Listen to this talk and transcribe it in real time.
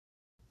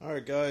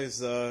Alright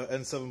guys,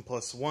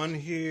 N7+1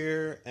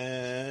 here,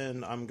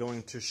 and I'm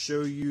going to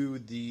show you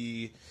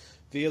the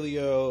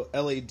Valeo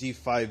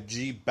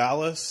LAD5G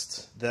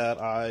ballast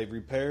that I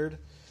repaired.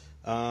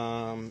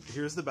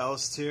 Here's the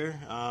ballast here.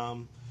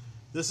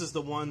 This is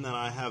the one that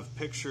I have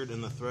pictured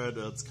in the thread.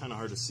 It's kind of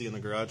hard to see in the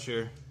garage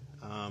here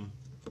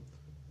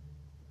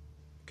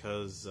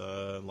because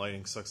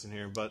lighting sucks in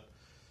here, but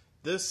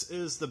this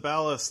is the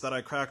ballast that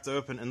I cracked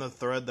open in the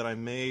thread that I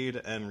made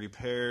and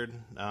repaired.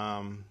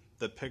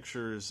 The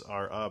pictures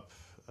are up,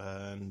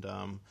 and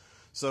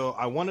so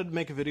I wanted to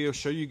make a video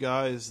show you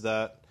guys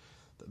that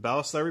the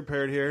ballast I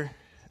repaired here,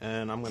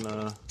 and I'm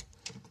gonna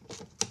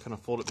kind of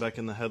fold it back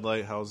in the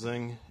headlight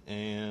housing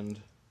and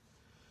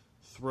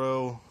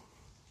throw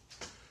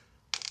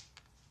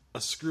a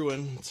screw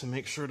in to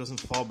make sure it doesn't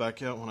fall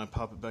back out when I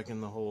pop it back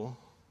in the hole.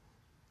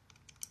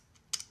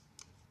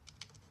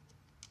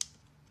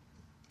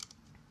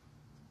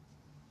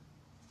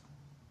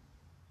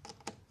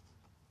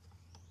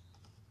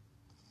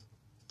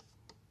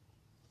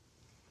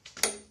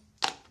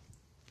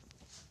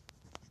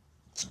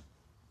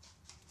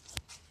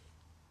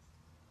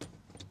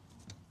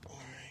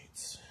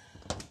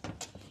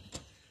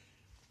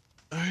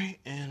 Alright,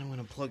 and I'm going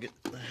to plug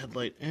the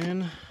headlight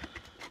in.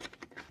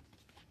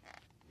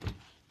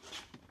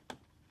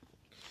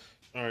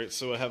 Alright,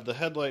 so I have the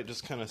headlight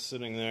just kind of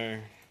sitting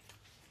there.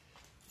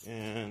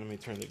 And let me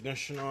turn the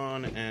ignition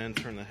on and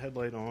turn the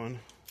headlight on.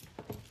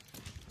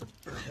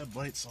 The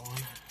headlight's on.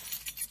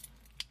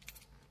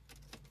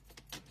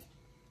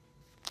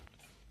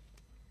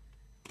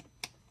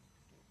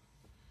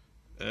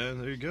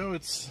 And there you go,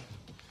 it's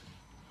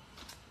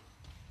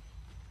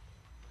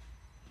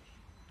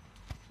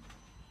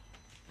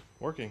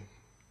working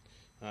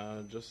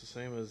just the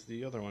same as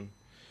the other one.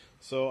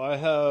 So I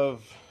have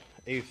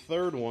a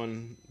third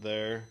one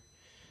there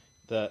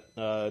that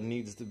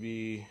needs to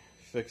be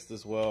fixed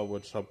as well,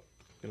 which I'm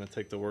going to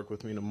take to work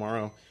with me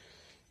tomorrow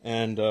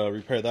and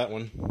repair that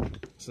one,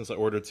 since I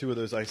ordered two of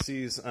those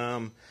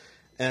ICs.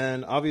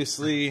 And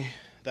obviously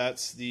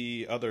that's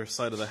the other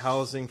side of the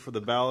housing for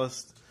the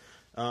ballast.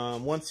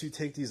 Once you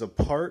take these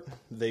apart,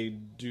 they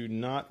do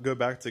not go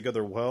back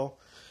together well.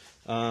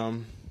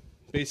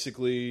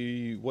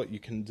 Basically, what you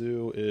can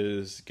do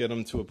is get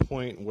them to a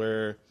point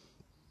where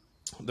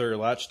they're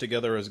latched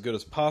together as good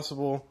as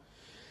possible,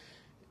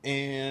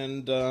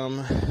 and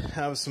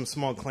have some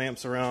small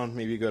clamps around.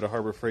 Maybe go to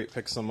Harbor Freight,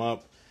 pick some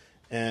up,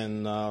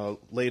 and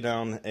lay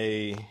down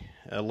a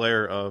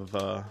layer of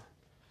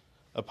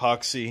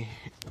epoxy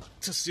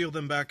to seal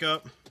them back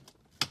up.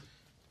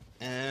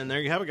 And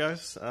there you have it,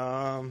 guys.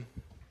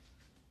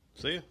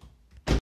 See ya.